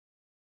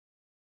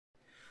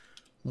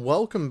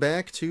Welcome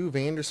back to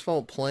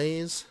Vandersfalt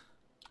Plays.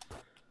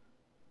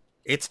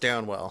 It's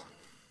Downwell.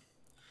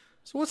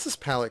 So what's this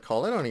palette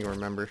called? I don't even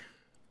remember.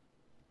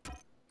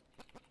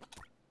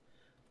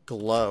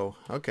 Glow.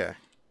 Okay.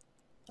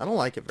 I don't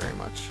like it very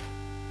much.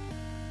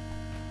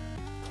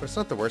 But it's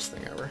not the worst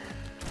thing ever.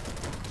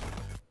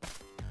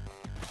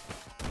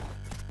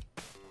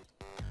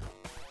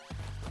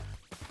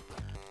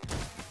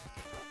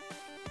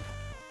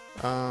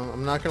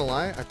 I'm not gonna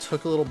lie, I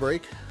took a little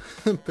break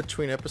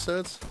between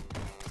episodes.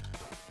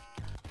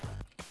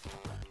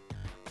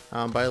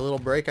 By a little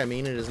break, I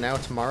mean it is now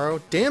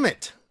tomorrow. Damn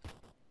it!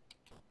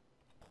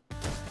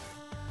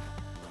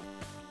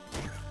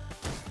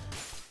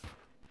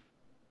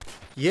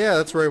 Yeah,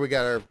 that's right, we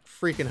got our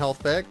freaking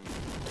health back.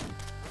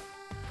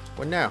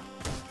 What now?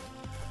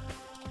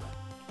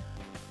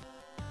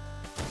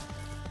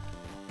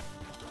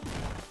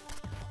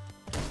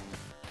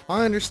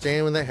 I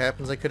understand when that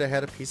happens, I could have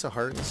had a piece of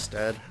heart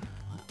instead.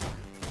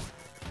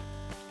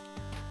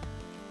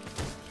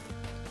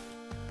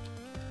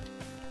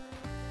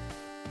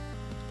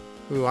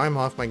 Ooh, I'm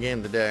off my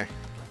game today.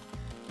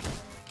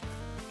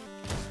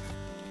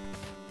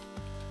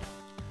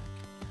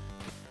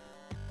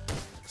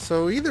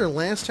 So either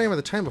last time or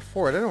the time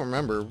before it, I don't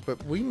remember,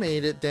 but we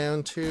made it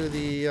down to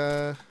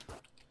the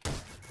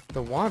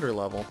water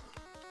level.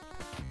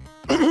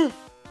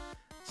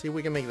 See if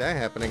we can make that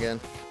happen again.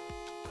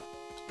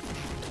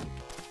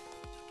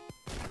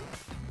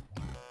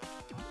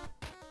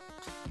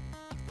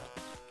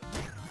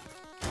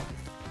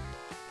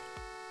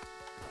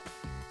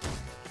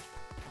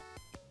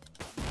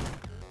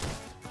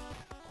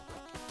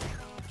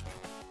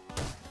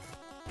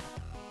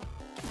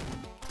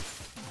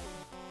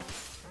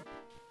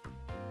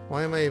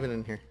 Why am I even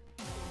in here?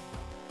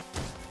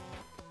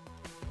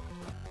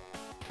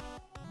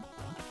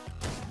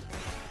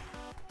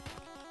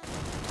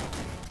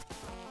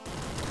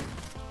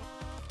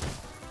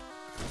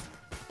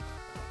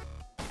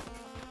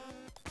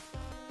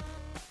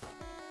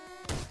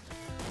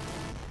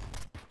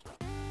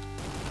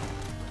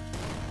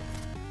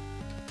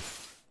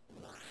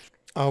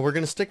 We're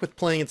going to stick with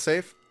playing it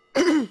safe,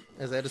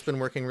 as that has been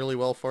working really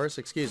well for us.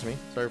 Excuse me.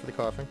 Sorry for the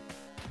coughing.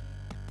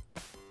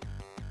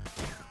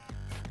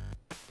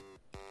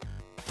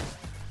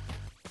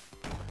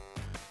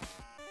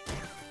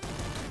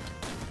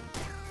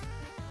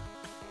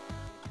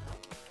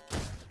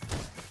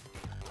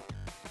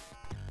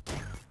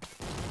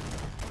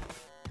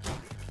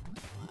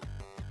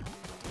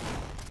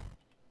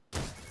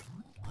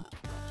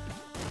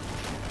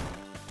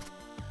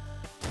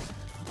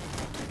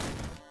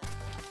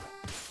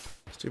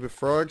 Stupid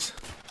frogs.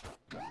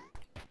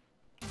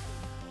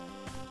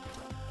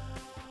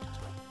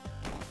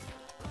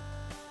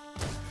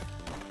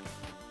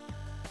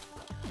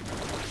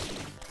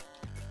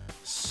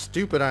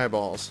 Stupid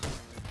eyeballs.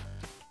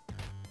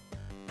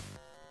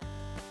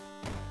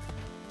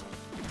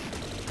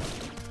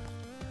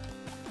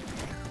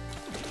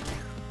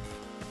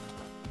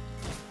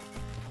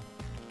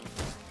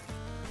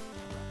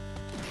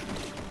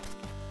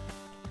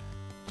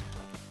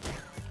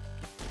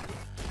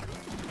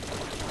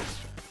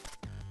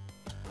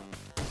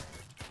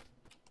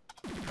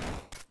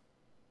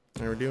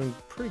 And we're doing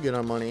pretty good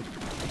on money.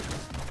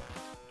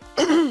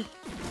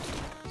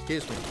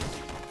 Excuse me.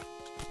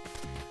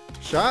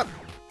 Shot.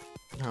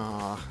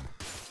 Aww.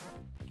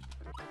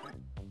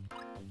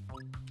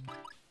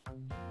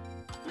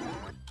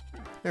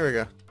 There we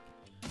go.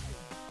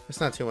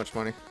 It's not too much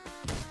money.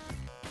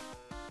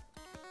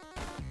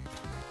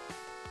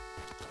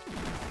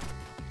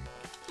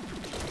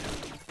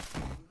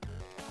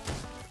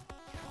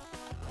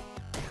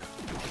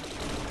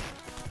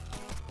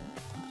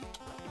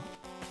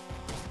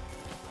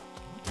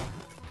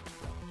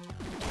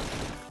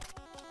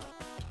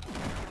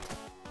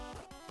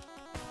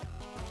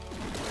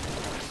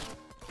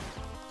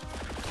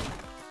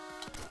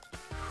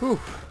 Whew.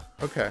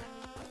 Okay.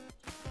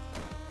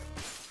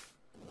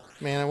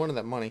 Man, I wanted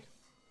that money.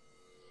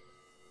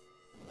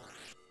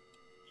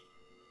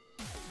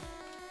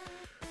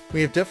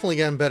 We have definitely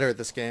gotten better at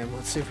this game.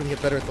 Let's see if we can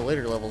get better at the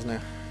later levels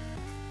now.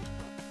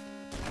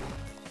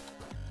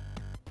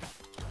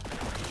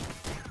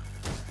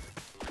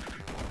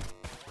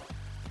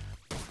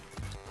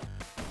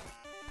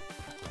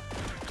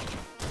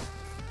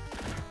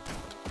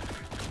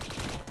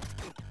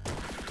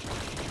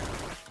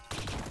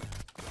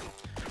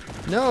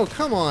 No,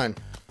 come on.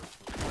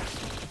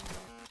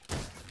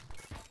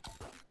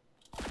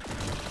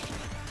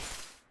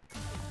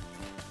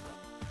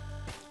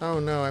 Oh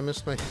no, I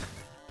missed my... I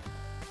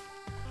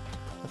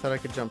thought I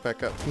could jump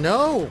back up.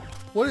 No!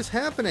 What is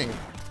happening?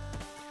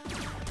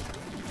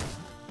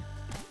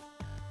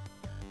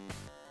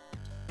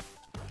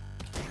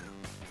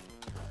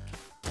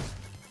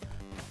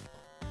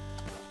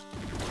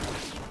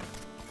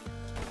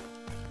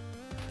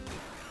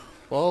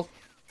 Well...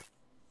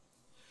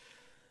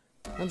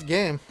 that's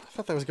game. I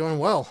thought that was going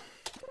well.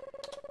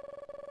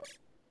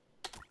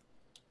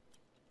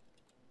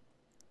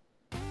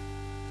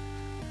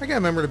 I gotta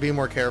remember to be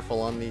more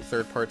careful on the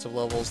third parts of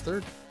levels.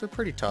 They're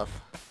pretty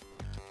tough.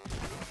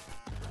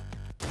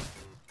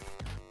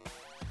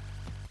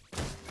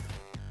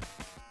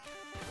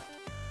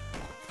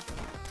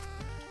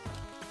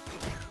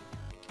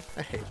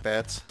 I hate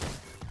bats.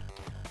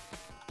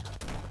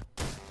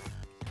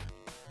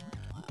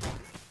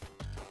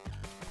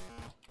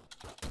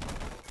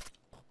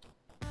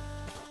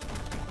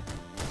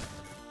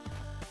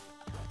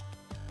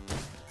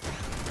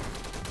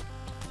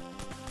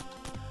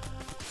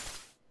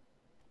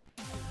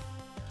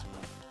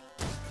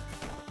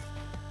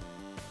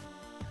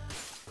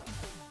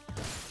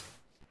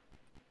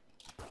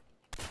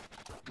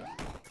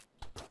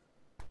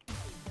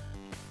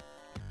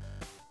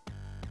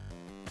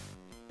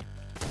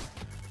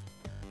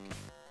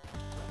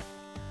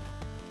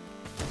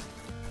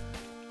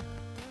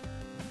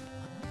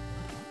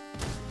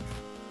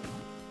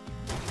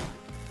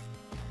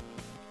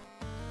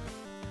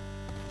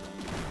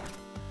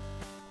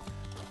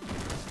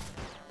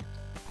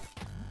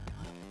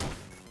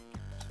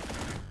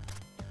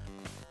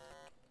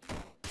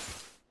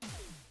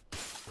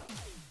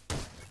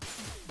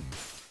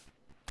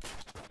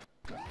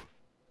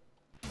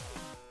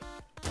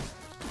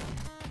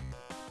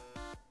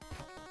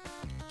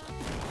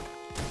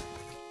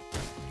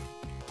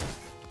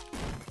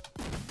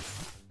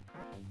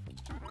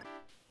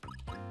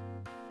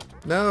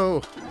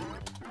 No!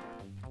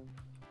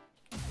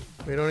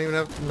 We don't even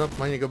have enough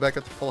money to go back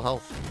up to full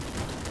health.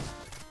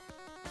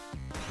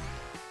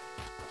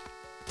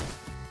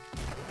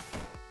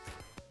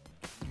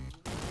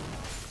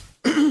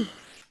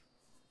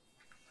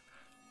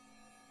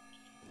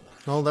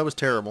 Oh, that was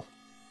terrible.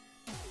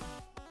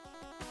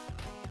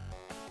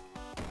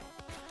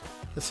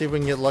 Let's see if we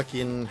can get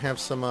lucky and have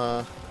some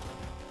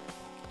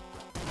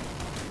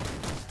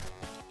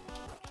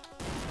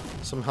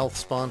health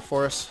spawn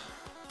for us.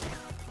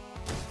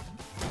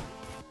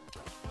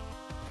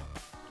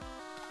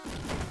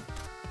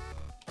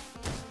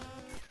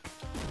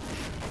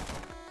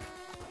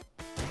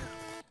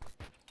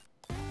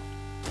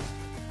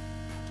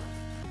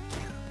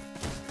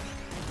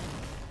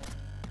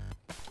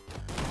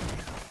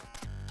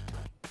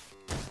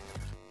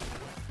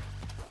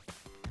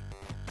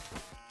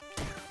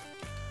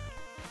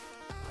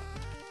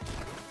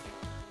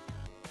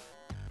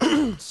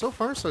 So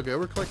far, so good.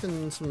 We're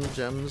collecting some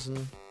gems and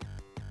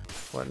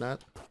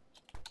whatnot.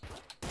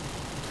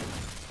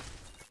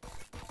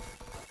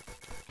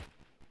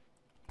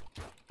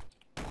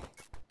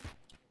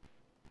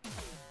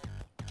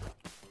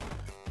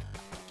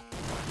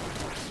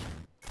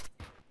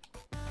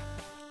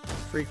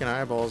 Freaking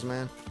eyeballs,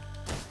 man.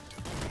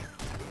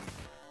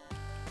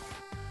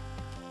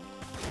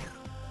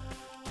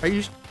 Are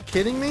you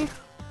kidding me?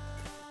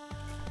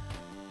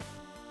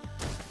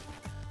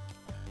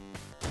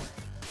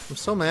 I'm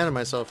so mad at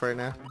myself right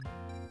now.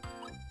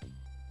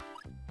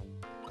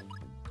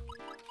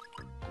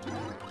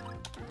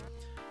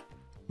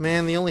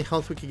 Man, the only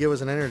health we could get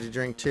was an energy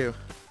drink, too.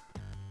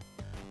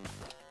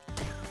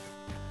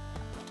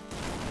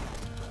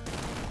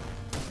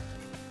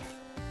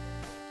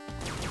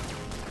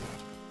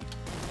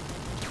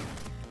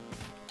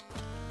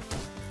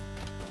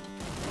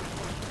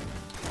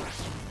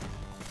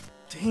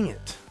 Dang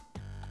it.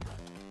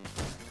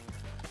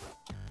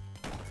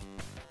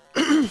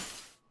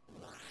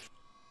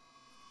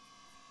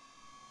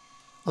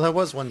 Well, that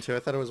was 1-2. I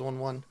thought it was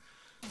 1-1.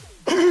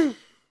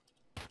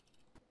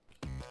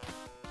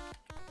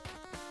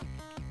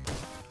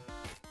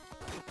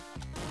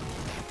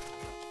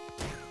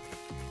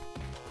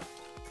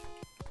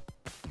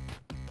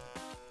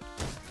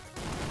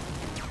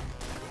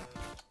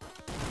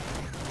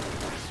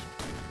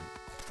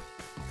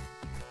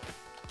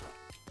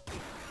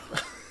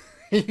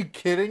 Are you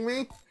kidding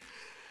me?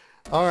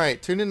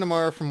 Alright, tune in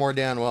tomorrow for more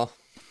Downwell.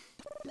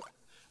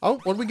 Oh,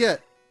 what did we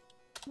get?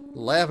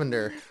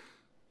 Lavender.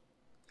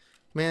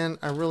 Man,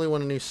 I really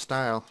want a new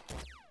style.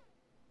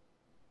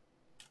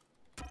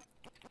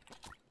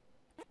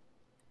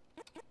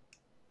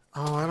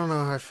 Oh, I don't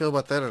know how I feel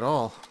about that at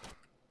all.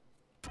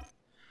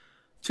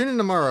 Tune in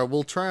tomorrow.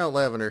 We'll try out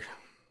lavender.